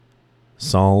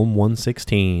Psalm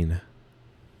 116.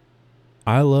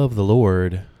 I love the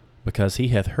Lord, because he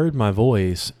hath heard my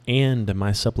voice and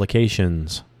my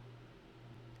supplications.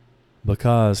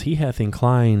 Because he hath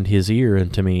inclined his ear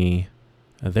unto me,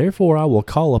 therefore I will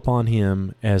call upon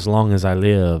him as long as I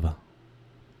live.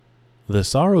 The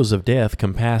sorrows of death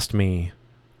compassed me,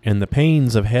 and the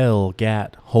pains of hell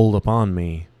gat hold upon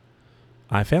me.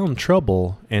 I found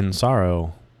trouble and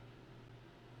sorrow.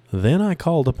 Then I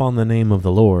called upon the name of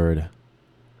the Lord.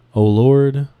 O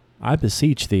Lord, I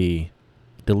beseech thee,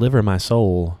 deliver my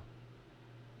soul.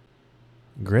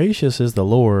 Gracious is the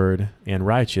Lord, and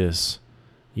righteous,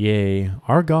 yea,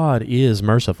 our God is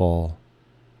merciful.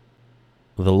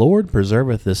 The Lord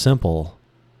preserveth the simple.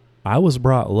 I was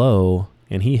brought low,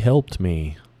 and he helped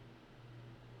me.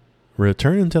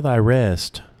 Return unto thy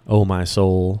rest, O my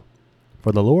soul,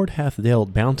 for the Lord hath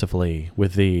dealt bountifully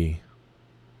with thee.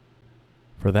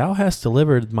 For thou hast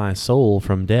delivered my soul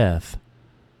from death,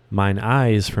 mine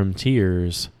eyes from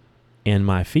tears, and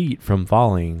my feet from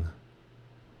falling.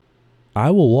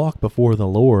 I will walk before the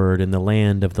Lord in the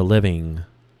land of the living.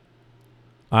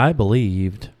 I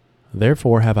believed,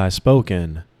 therefore have I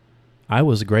spoken. I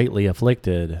was greatly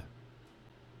afflicted.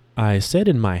 I said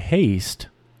in my haste,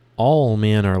 all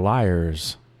men are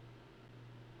liars.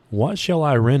 What shall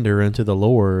I render unto the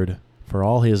Lord for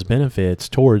all his benefits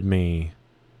toward me?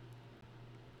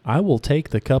 I will take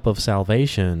the cup of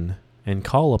salvation and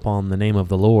call upon the name of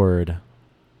the Lord.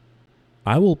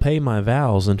 I will pay my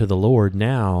vows unto the Lord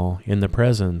now in the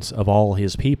presence of all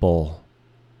his people.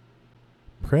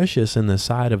 Precious in the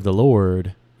sight of the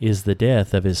Lord is the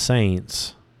death of his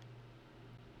saints.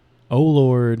 O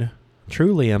Lord,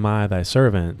 truly am I thy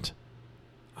servant.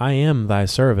 I am thy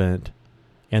servant,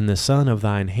 and the son of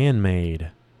thine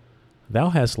handmaid. Thou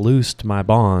hast loosed my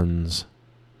bonds.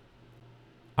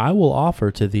 I will offer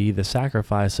to thee the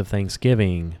sacrifice of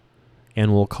thanksgiving,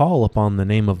 and will call upon the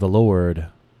name of the Lord.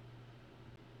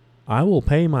 I will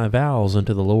pay my vows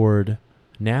unto the Lord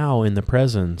now in the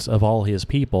presence of all his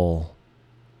people.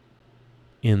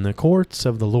 In the courts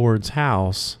of the Lord's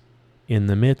house, in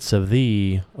the midst of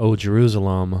thee, O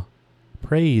Jerusalem,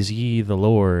 praise ye the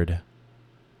Lord.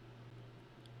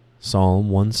 Psalm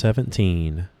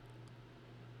 117.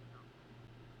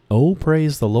 O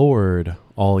praise the Lord,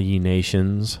 all ye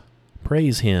nations,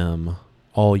 praise him,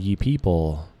 all ye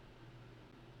people.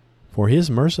 For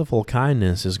his merciful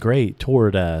kindness is great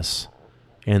toward us,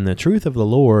 and the truth of the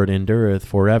Lord endureth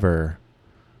forever.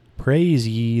 Praise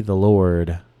ye the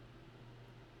Lord.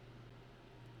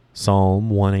 Psalm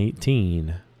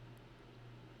 118.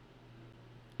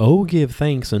 O give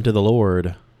thanks unto the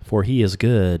Lord, for he is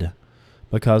good,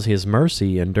 because his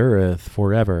mercy endureth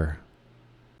forever.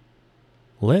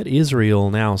 Let Israel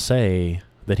now say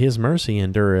that his mercy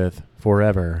endureth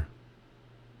forever.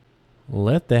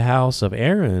 Let the house of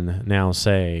Aaron now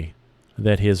say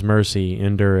that his mercy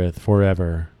endureth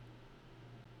forever.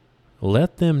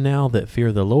 Let them now that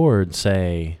fear the Lord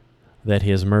say that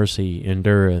his mercy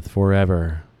endureth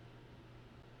forever.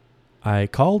 I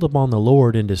called upon the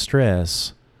Lord in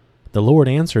distress. The Lord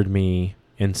answered me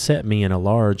and set me in a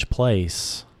large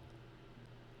place.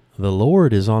 The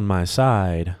Lord is on my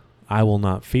side. I will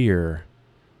not fear.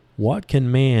 What can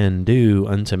man do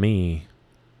unto me?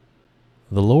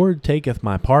 The Lord taketh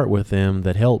my part with them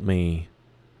that help me.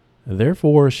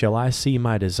 Therefore shall I see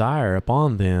my desire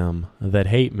upon them that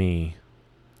hate me.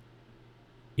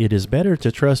 It is better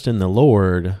to trust in the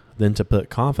Lord than to put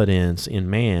confidence in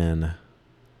man.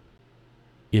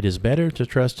 It is better to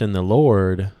trust in the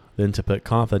Lord than to put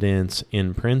confidence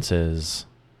in princes.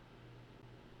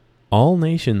 All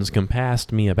nations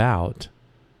compassed me about,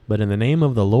 but in the name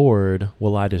of the Lord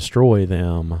will I destroy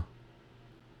them.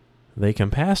 They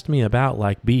compassed me about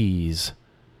like bees.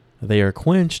 They are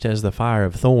quenched as the fire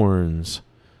of thorns.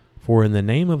 For in the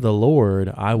name of the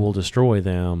Lord I will destroy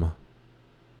them.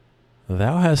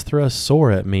 Thou hast thrust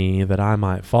sore at me that I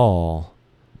might fall,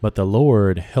 but the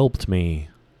Lord helped me.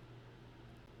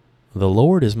 The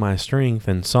Lord is my strength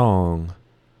and song,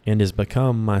 and is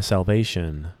become my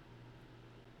salvation.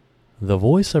 The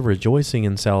voice of rejoicing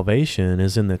and salvation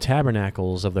is in the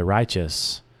tabernacles of the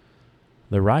righteous.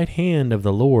 The right hand of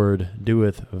the Lord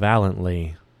doeth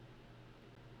valiantly.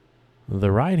 The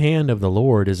right hand of the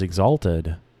Lord is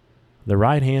exalted. The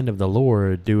right hand of the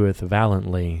Lord doeth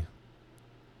valiantly.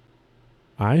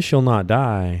 I shall not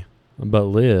die, but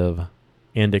live,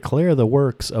 and declare the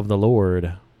works of the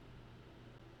Lord.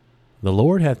 The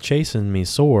Lord hath chastened me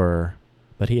sore,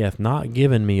 but he hath not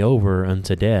given me over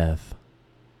unto death.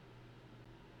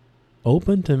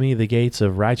 Open to me the gates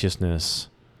of righteousness.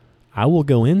 I will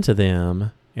go into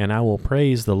them, and I will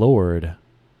praise the Lord.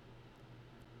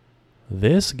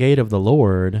 This gate of the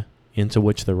Lord, into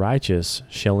which the righteous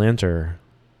shall enter.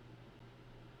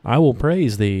 I will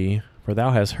praise thee, for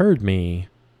thou hast heard me,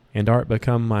 and art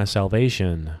become my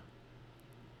salvation.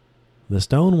 The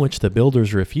stone which the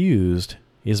builders refused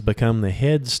is become the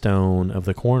headstone of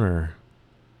the corner.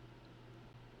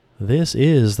 This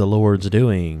is the Lord's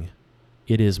doing.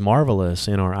 It is marvelous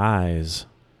in our eyes.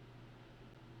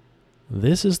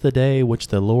 This is the day which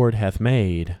the Lord hath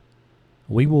made.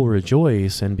 We will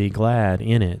rejoice and be glad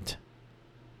in it.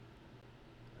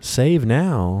 Save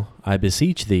now, I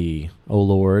beseech thee, O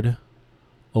Lord.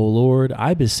 O Lord,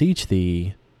 I beseech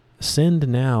thee, send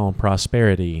now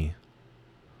prosperity.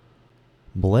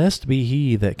 Blessed be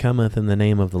he that cometh in the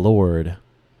name of the Lord.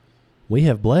 We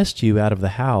have blessed you out of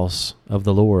the house of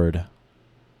the Lord.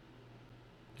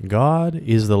 God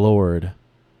is the Lord,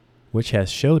 which hath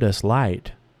showed us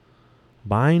light.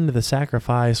 Bind the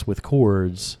sacrifice with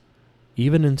cords,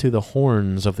 even into the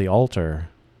horns of the altar.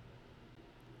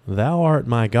 Thou art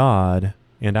my God,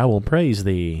 and I will praise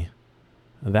thee.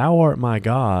 Thou art my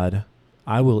God,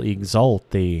 I will exalt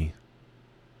thee.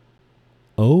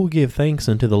 O give thanks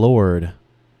unto the Lord,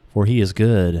 for he is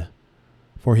good,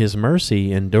 for his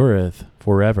mercy endureth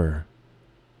forever.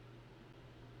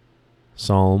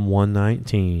 Psalm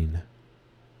 119.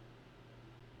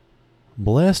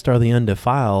 Blessed are the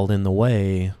undefiled in the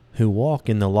way, who walk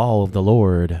in the law of the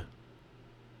Lord.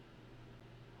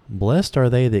 Blessed are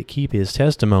they that keep his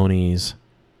testimonies,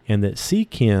 and that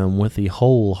seek him with the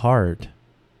whole heart.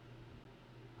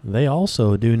 They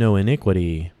also do no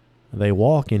iniquity, they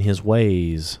walk in his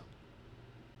ways.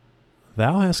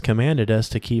 Thou hast commanded us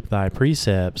to keep thy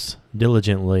precepts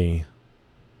diligently.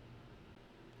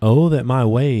 O that my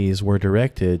ways were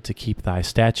directed to keep thy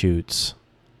statutes.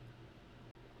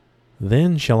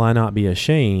 Then shall I not be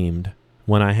ashamed,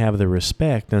 when I have the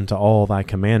respect unto all thy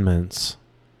commandments.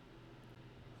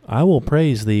 I will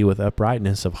praise thee with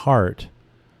uprightness of heart,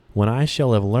 when I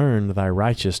shall have learned thy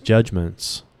righteous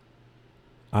judgments.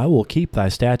 I will keep thy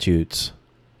statutes.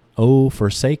 O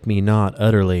forsake me not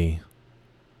utterly.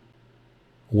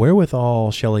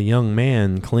 Wherewithal shall a young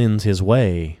man cleanse his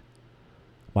way?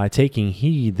 By taking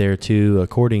heed thereto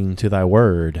according to thy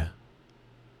word.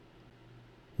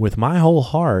 With my whole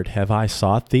heart have I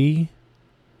sought thee.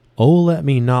 O let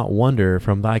me not wander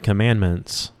from thy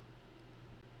commandments.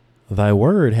 Thy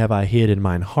word have I hid in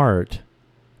mine heart,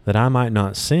 that I might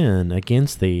not sin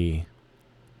against thee.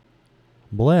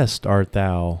 Blessed art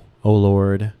thou, O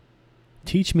Lord.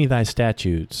 Teach me thy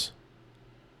statutes.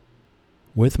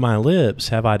 With my lips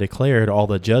have I declared all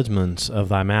the judgments of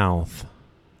thy mouth.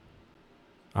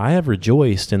 I have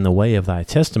rejoiced in the way of thy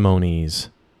testimonies,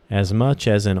 as much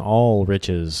as in all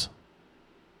riches.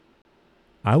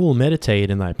 I will meditate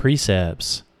in thy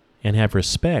precepts, and have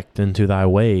respect unto thy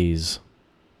ways.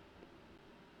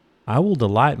 I will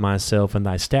delight myself in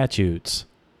thy statutes.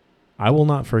 I will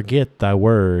not forget thy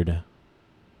word.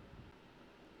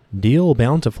 Deal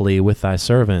bountifully with thy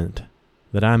servant,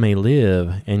 that I may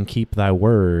live and keep thy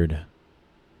word.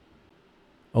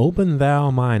 Open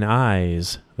thou mine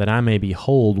eyes, that I may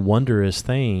behold wondrous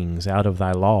things out of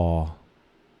thy law.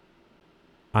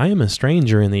 I am a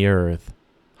stranger in the earth.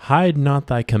 Hide not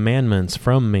thy commandments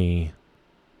from me.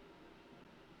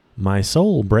 My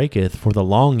soul breaketh for the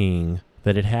longing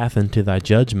that it hath unto thy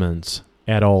judgments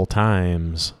at all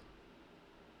times.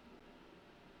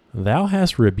 Thou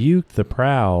hast rebuked the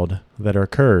proud that are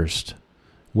cursed,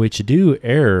 which do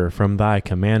err from thy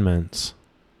commandments.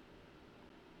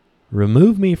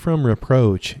 Remove me from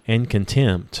reproach and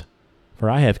contempt, for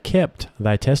I have kept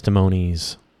thy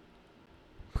testimonies.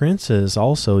 Princes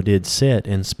also did sit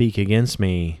and speak against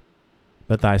me,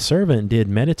 but thy servant did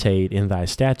meditate in thy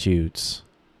statutes.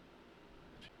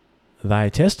 Thy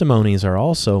testimonies are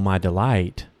also my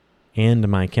delight, and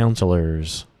my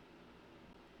counselors.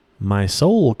 My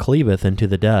soul cleaveth into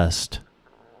the dust.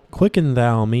 Quicken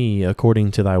thou me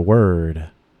according to thy word.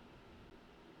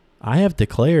 I have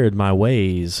declared my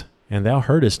ways, and thou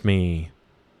heardest me.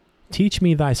 Teach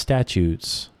me thy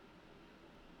statutes.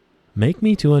 Make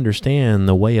me to understand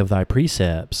the way of thy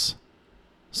precepts.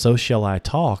 So shall I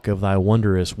talk of thy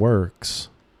wondrous works.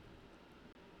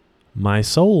 My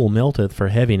soul melteth for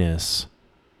heaviness.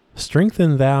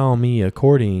 Strengthen thou me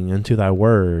according unto thy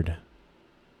word.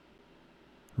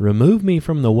 Remove me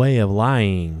from the way of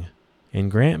lying,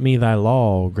 and grant me thy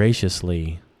law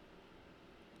graciously.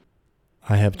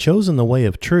 I have chosen the way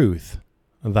of truth.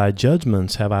 Thy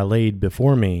judgments have I laid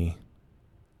before me.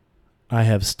 I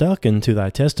have stuck into thy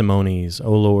testimonies,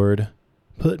 O Lord.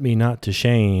 Put me not to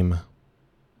shame.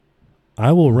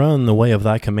 I will run the way of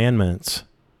thy commandments,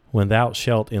 when thou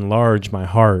shalt enlarge my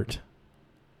heart.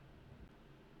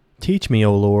 Teach me,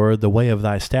 O Lord, the way of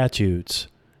thy statutes,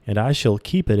 and I shall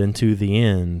keep it unto the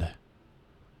end.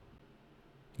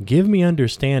 Give me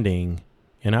understanding,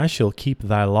 and I shall keep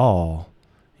thy law.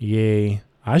 Yea,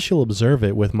 I shall observe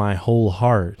it with my whole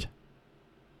heart.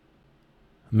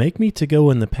 Make me to go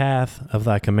in the path of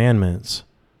thy commandments,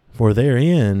 for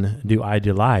therein do I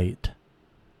delight.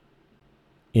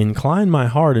 Incline my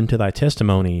heart unto thy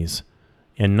testimonies,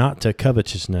 and not to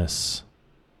covetousness.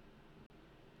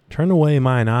 Turn away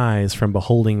mine eyes from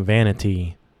beholding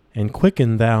vanity, and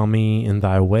quicken thou me in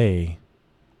thy way.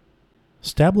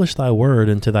 Stablish thy word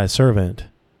unto thy servant,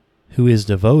 who is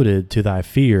devoted to thy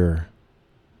fear.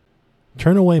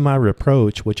 Turn away my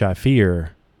reproach which I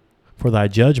fear, for thy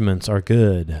judgments are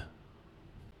good.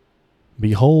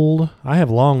 Behold, I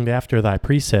have longed after thy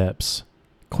precepts.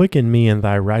 Quicken me in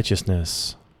thy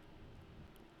righteousness.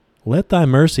 Let thy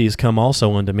mercies come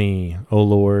also unto me, O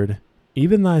Lord,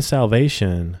 even thy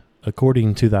salvation,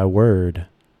 according to thy word.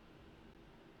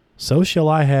 So shall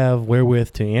I have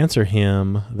wherewith to answer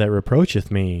him that reproacheth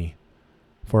me,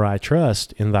 for I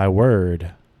trust in thy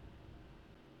word.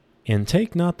 And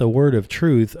take not the word of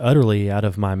truth utterly out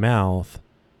of my mouth,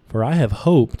 for I have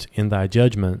hoped in thy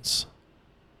judgments.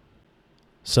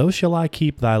 So shall I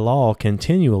keep thy law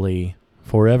continually,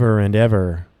 forever and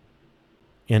ever.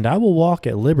 And I will walk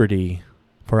at liberty,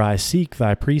 for I seek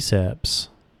thy precepts.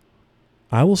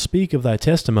 I will speak of thy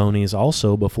testimonies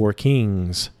also before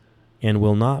kings, and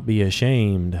will not be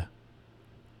ashamed.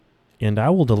 And I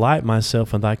will delight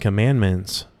myself in thy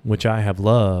commandments, which I have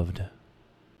loved.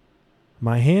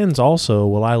 My hands also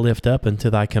will I lift up unto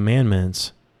thy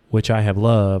commandments, which I have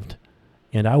loved,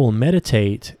 and I will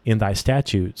meditate in thy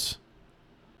statutes.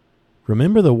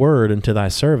 Remember the word unto thy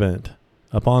servant,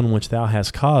 upon which thou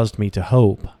hast caused me to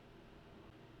hope.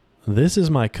 This is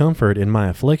my comfort in my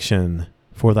affliction,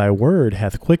 for thy word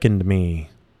hath quickened me.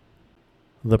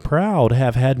 The proud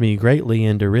have had me greatly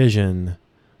in derision,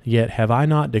 yet have I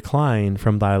not declined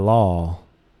from thy law.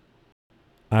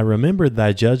 I remembered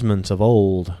thy judgments of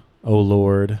old, O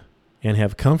Lord, and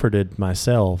have comforted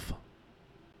myself.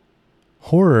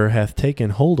 Horror hath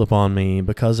taken hold upon me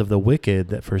because of the wicked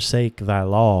that forsake thy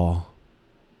law.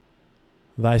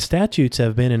 Thy statutes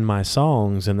have been in my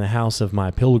songs in the house of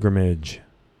my pilgrimage.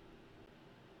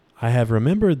 I have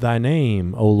remembered thy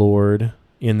name, O Lord,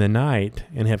 in the night,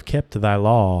 and have kept thy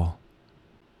law.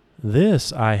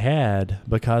 This I had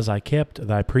because I kept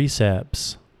thy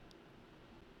precepts.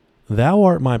 Thou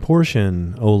art my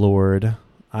portion, O Lord.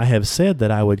 I have said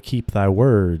that I would keep thy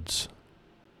words.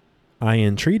 I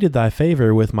entreated thy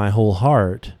favor with my whole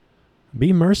heart.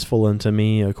 Be merciful unto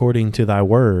me according to thy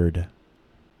word.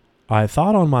 I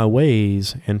thought on my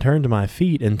ways, and turned my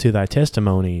feet into thy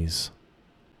testimonies.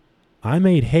 I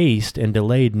made haste and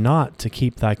delayed not to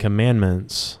keep thy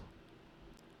commandments.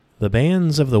 The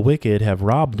bands of the wicked have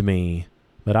robbed me,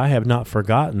 but I have not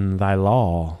forgotten thy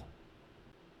law.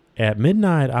 At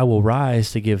midnight I will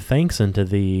rise to give thanks unto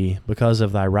thee because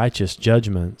of thy righteous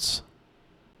judgments.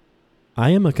 I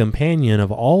am a companion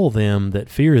of all them that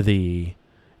fear thee,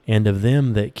 and of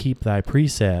them that keep thy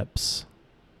precepts.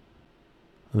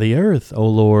 The earth, O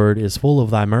Lord, is full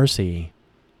of thy mercy.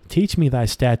 Teach me thy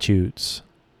statutes.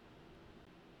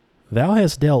 Thou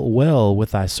hast dealt well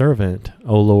with thy servant,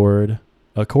 O Lord,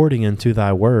 according unto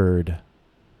thy word.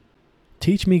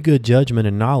 Teach me good judgment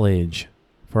and knowledge,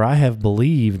 for I have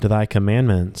believed thy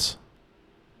commandments.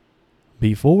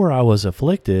 Before I was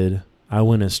afflicted, I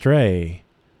went astray,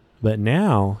 but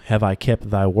now have I kept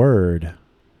thy word.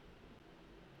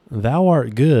 Thou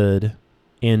art good,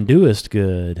 and doest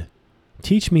good.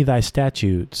 Teach me thy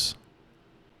statutes.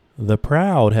 The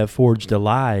proud have forged a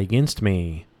lie against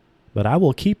me, but I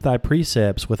will keep thy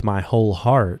precepts with my whole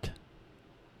heart.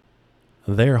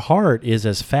 Their heart is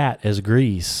as fat as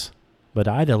grease, but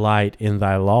I delight in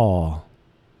thy law.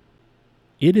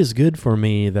 It is good for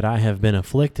me that I have been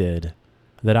afflicted,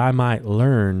 that I might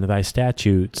learn thy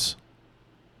statutes.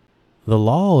 The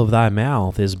law of thy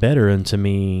mouth is better unto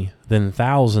me than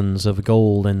thousands of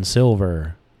gold and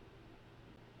silver.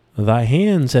 Thy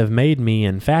hands have made me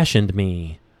and fashioned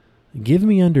me. Give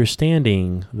me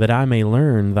understanding, that I may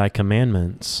learn thy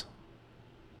commandments.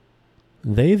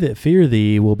 They that fear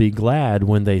thee will be glad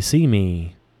when they see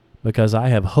me, because I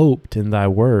have hoped in thy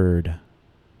word.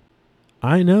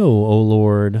 I know, O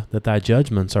Lord, that thy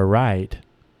judgments are right,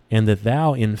 and that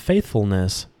thou in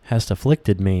faithfulness hast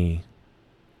afflicted me.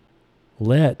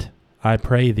 Let, I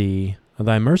pray thee,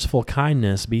 thy merciful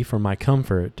kindness be for my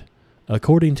comfort,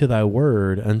 according to thy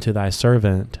word unto thy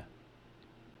servant.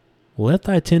 Let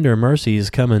thy tender mercies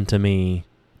come unto me,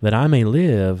 that I may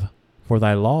live, for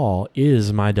thy law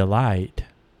is my delight.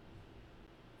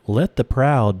 Let the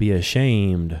proud be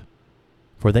ashamed,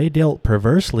 for they dealt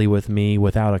perversely with me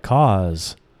without a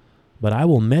cause, but I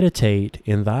will meditate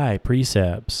in thy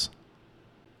precepts.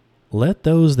 Let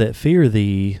those that fear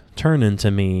thee turn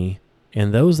unto me,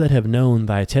 and those that have known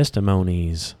thy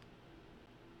testimonies.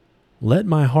 Let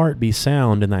my heart be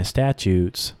sound in thy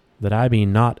statutes, that I be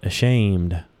not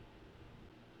ashamed.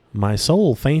 My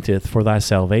soul fainteth for thy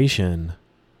salvation,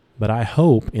 but I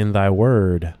hope in thy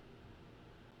word.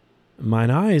 Mine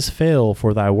eyes fail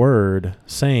for thy word,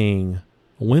 saying,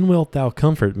 When wilt thou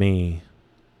comfort me?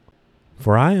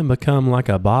 For I am become like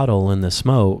a bottle in the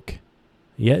smoke,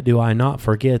 yet do I not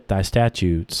forget thy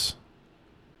statutes.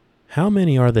 How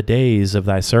many are the days of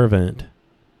thy servant?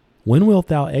 When wilt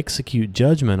thou execute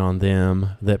judgment on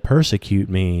them that persecute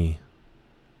me?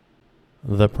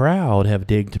 The proud have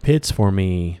digged pits for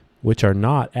me, which are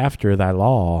not after thy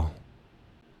law.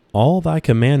 All thy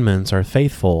commandments are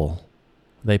faithful.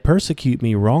 They persecute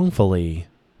me wrongfully.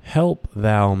 Help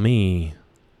thou me.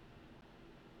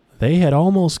 They had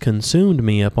almost consumed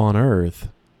me upon earth,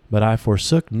 but I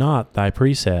forsook not thy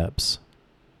precepts.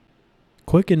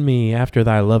 Quicken me after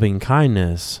thy loving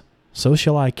kindness, so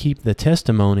shall I keep the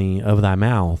testimony of thy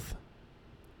mouth.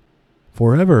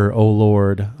 Forever, O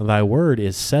Lord, thy word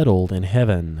is settled in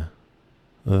heaven.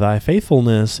 Thy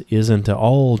faithfulness is unto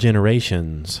all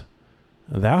generations.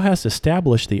 Thou hast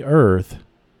established the earth,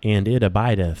 and it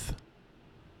abideth.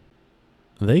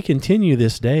 They continue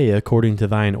this day according to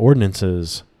thine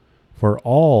ordinances, for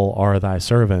all are thy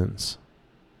servants.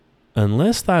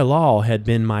 Unless thy law had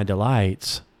been my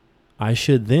delights, I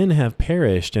should then have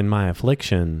perished in my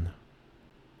affliction.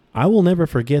 I will never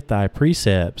forget thy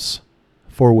precepts,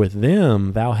 for with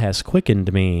them thou hast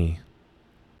quickened me.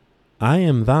 I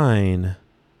am thine,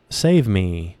 save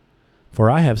me, for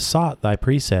I have sought thy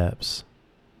precepts.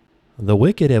 The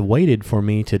wicked have waited for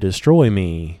me to destroy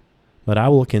me, but I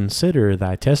will consider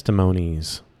thy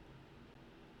testimonies.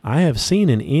 I have seen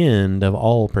an end of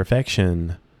all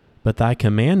perfection, but thy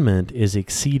commandment is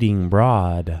exceeding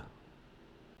broad.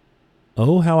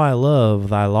 Oh, how I love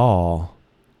thy law!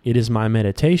 It is my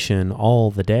meditation all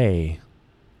the day.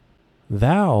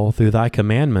 Thou, through thy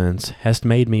commandments, hast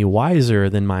made me wiser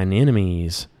than mine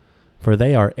enemies, for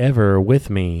they are ever with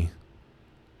me.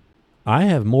 I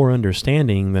have more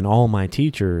understanding than all my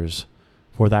teachers,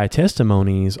 for thy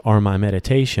testimonies are my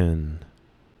meditation.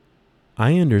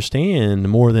 I understand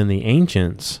more than the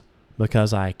ancients,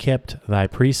 because I kept thy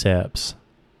precepts.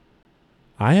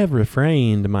 I have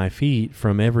refrained my feet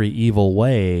from every evil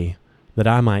way, that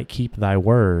I might keep thy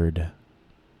word.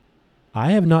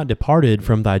 I have not departed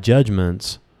from thy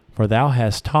judgments, for thou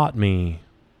hast taught me.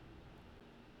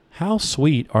 How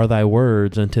sweet are thy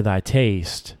words unto thy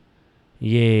taste,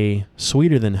 yea,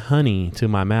 sweeter than honey to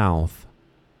my mouth.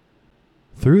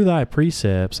 Through thy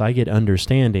precepts I get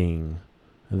understanding,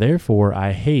 therefore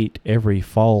I hate every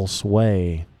false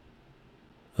way.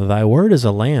 Thy word is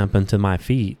a lamp unto my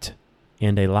feet,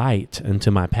 and a light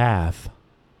unto my path.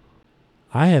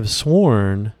 I have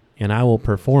sworn, and I will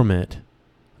perform it,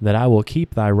 that I will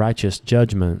keep thy righteous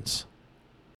judgments.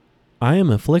 I am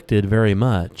afflicted very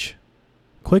much.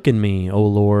 Quicken me, O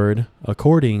Lord,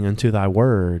 according unto thy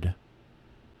word.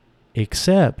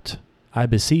 Accept, I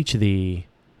beseech thee,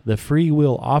 the free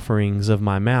will offerings of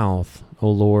my mouth, O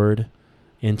Lord,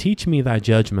 and teach me thy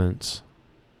judgments.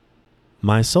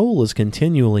 My soul is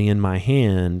continually in my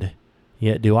hand,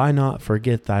 yet do I not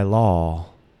forget thy law.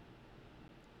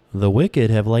 The wicked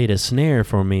have laid a snare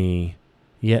for me,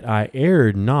 yet I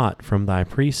erred not from thy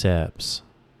precepts.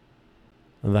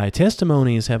 Thy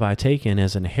testimonies have I taken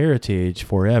as an heritage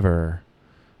forever,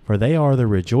 for they are the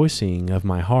rejoicing of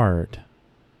my heart.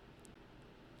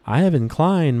 I have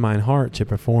inclined mine heart to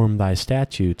perform thy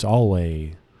statutes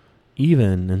always,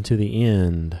 even unto the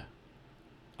end.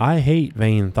 I hate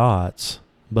vain thoughts,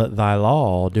 but thy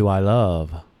law do I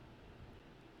love.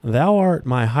 Thou art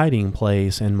my hiding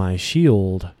place and my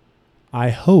shield. I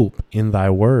hope in thy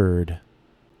word.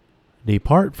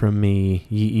 Depart from me,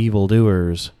 ye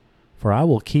evildoers, for I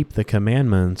will keep the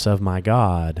commandments of my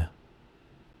God.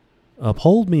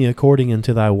 Uphold me according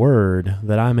unto thy word,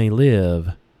 that I may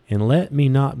live, and let me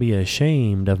not be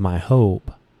ashamed of my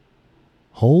hope.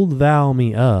 Hold thou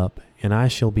me up, and I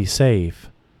shall be safe,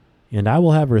 and I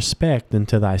will have respect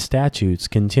unto thy statutes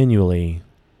continually.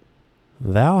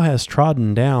 Thou hast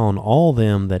trodden down all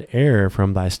them that err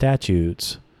from thy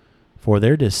statutes, for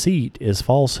their deceit is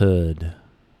falsehood.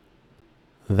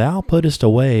 Thou puttest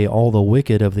away all the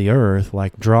wicked of the earth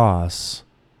like dross,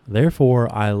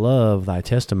 therefore I love thy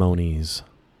testimonies.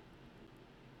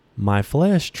 My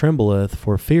flesh trembleth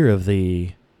for fear of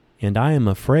thee, and I am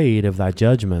afraid of thy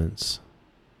judgments.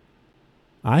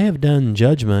 I have done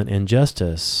judgment and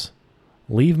justice.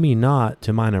 Leave me not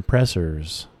to mine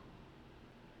oppressors.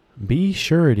 Be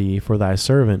surety for thy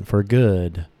servant for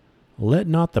good. Let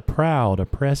not the proud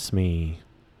oppress me.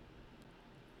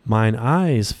 Mine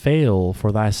eyes fail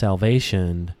for thy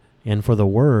salvation, and for the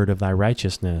word of thy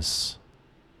righteousness.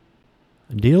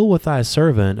 Deal with thy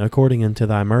servant according unto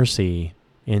thy mercy,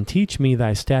 and teach me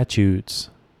thy statutes.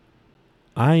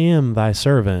 I am thy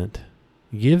servant.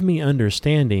 Give me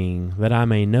understanding, that I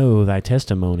may know thy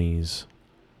testimonies.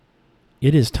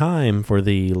 It is time for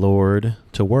thee, Lord,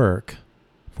 to work,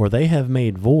 for they have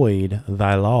made void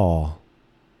thy law.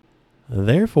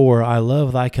 Therefore I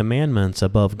love thy commandments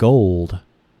above gold,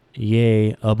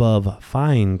 yea, above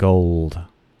fine gold.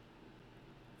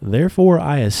 Therefore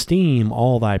I esteem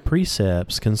all thy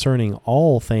precepts concerning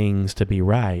all things to be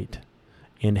right,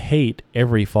 and hate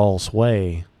every false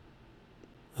way.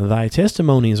 Thy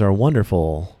testimonies are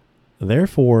wonderful,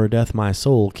 therefore doth my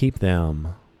soul keep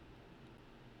them.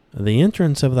 The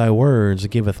entrance of thy words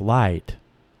giveth light,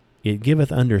 it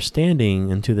giveth understanding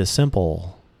unto the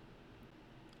simple.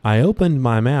 I opened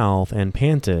my mouth and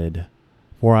panted,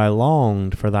 for I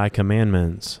longed for thy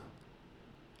commandments.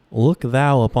 Look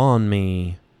thou upon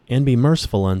me, and be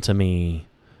merciful unto me,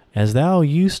 as thou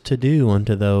used to do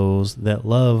unto those that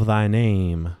love thy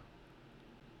name.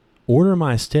 Order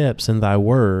my steps in thy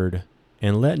word,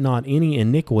 and let not any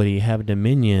iniquity have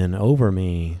dominion over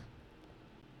me.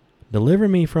 Deliver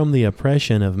me from the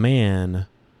oppression of man,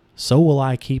 so will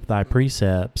I keep thy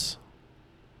precepts.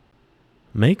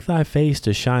 Make thy face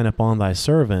to shine upon thy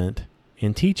servant,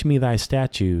 and teach me thy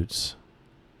statutes.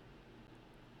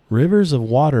 Rivers of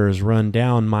waters run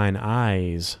down mine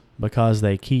eyes, because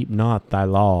they keep not thy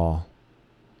law.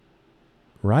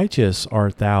 Righteous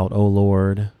art thou, O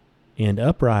Lord, and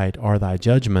upright are thy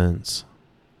judgments.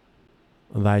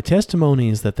 Thy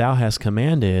testimonies that thou hast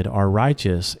commanded are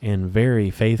righteous and very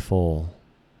faithful.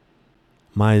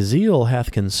 My zeal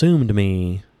hath consumed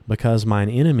me, because mine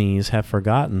enemies have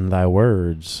forgotten thy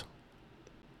words.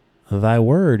 Thy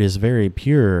word is very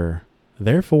pure,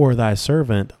 therefore thy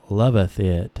servant loveth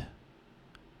it.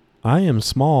 I am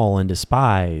small and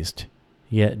despised,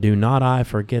 yet do not I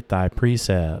forget thy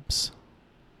precepts.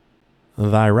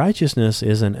 Thy righteousness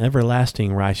is an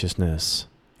everlasting righteousness,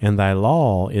 and thy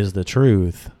law is the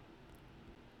truth.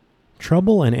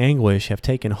 Trouble and anguish have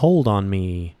taken hold on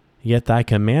me, yet thy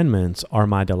commandments are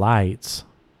my delights.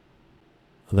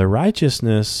 The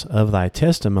righteousness of thy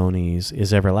testimonies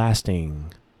is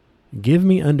everlasting. Give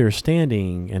me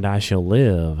understanding, and I shall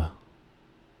live.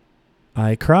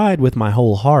 I cried with my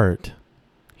whole heart,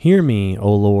 Hear me,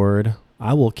 O Lord,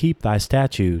 I will keep thy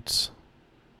statutes.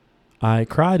 I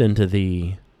cried unto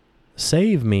thee,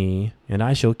 Save me, and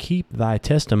I shall keep thy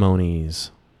testimonies.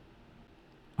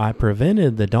 I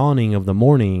prevented the dawning of the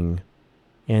morning,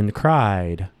 and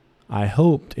cried, I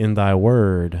hoped in thy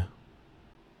word.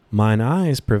 Mine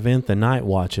eyes prevent the night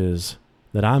watches,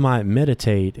 that I might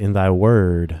meditate in thy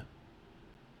word.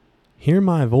 Hear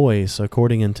my voice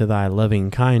according unto thy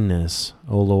loving kindness,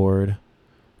 O Lord.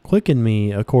 Quicken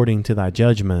me according to thy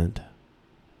judgment.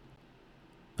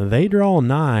 They draw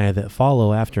nigh that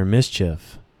follow after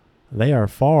mischief. They are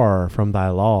far from thy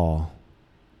law.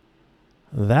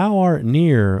 Thou art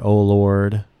near, O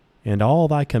Lord, and all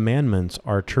thy commandments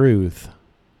are truth.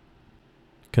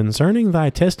 Concerning thy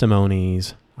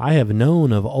testimonies, I have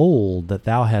known of old that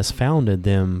thou hast founded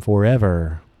them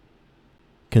forever.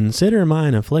 Consider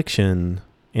mine affliction,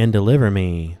 and deliver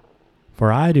me,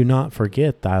 for I do not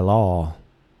forget thy law.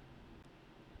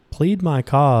 Plead my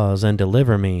cause and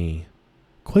deliver me.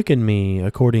 Quicken me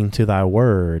according to thy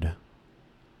word.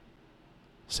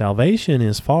 Salvation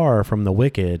is far from the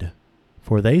wicked,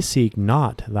 for they seek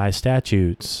not thy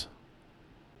statutes.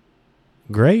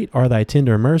 Great are thy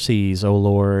tender mercies, O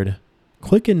Lord.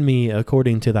 Quicken me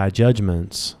according to thy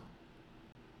judgments.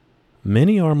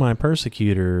 Many are my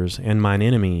persecutors and mine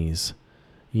enemies,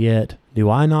 yet do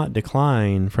I not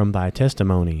decline from thy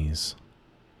testimonies.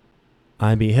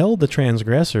 I beheld the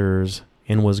transgressors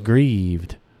and was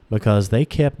grieved, because they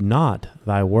kept not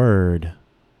thy word.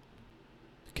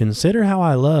 Consider how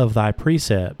I love thy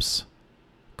precepts.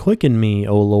 Quicken me,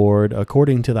 O Lord,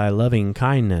 according to thy loving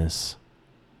kindness.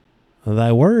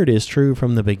 Thy word is true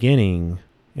from the beginning,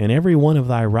 and every one of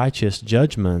thy righteous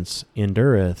judgments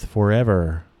endureth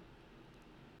forever.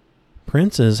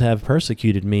 Princes have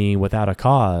persecuted me without a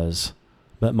cause,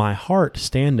 but my heart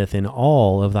standeth in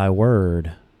awe of thy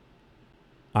word.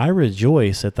 I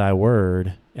rejoice at thy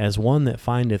word, as one that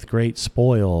findeth great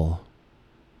spoil.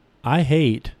 I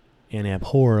hate and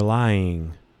abhor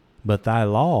lying, but thy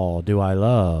law do I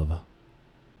love.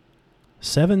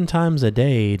 7 times a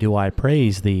day do I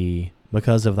praise thee,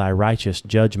 because of thy righteous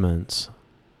judgments.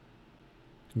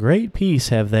 Great peace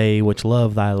have they which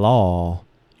love thy law,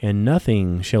 and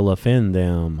nothing shall offend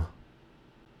them.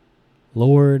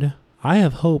 Lord, I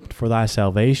have hoped for thy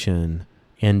salvation,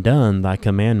 and done thy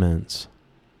commandments.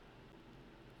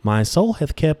 My soul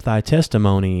hath kept thy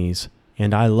testimonies,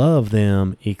 and I love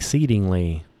them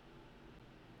exceedingly.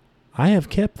 I have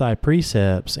kept thy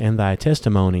precepts and thy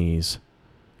testimonies,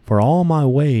 for all my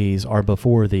ways are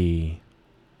before thee.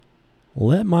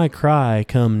 Let my cry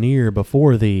come near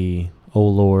before thee, O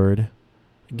Lord.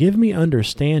 Give me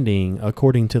understanding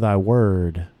according to thy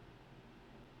word.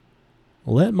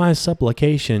 Let my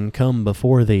supplication come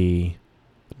before thee.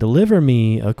 Deliver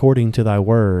me according to thy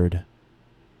word.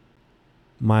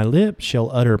 My lips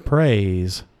shall utter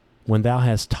praise when thou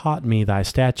hast taught me thy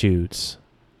statutes.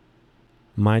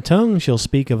 My tongue shall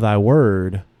speak of thy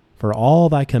word, for all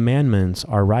thy commandments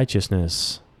are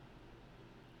righteousness.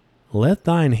 Let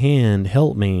thine hand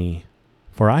help me,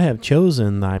 for I have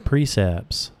chosen thy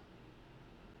precepts.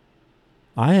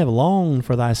 I have longed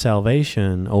for thy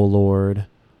salvation, O Lord,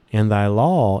 and thy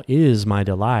law is my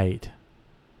delight.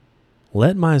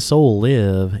 Let my soul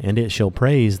live, and it shall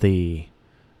praise thee,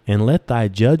 and let thy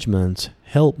judgments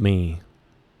help me.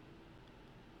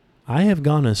 I have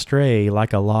gone astray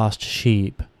like a lost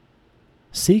sheep.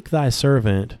 Seek thy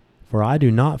servant, for I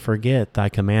do not forget thy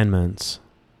commandments.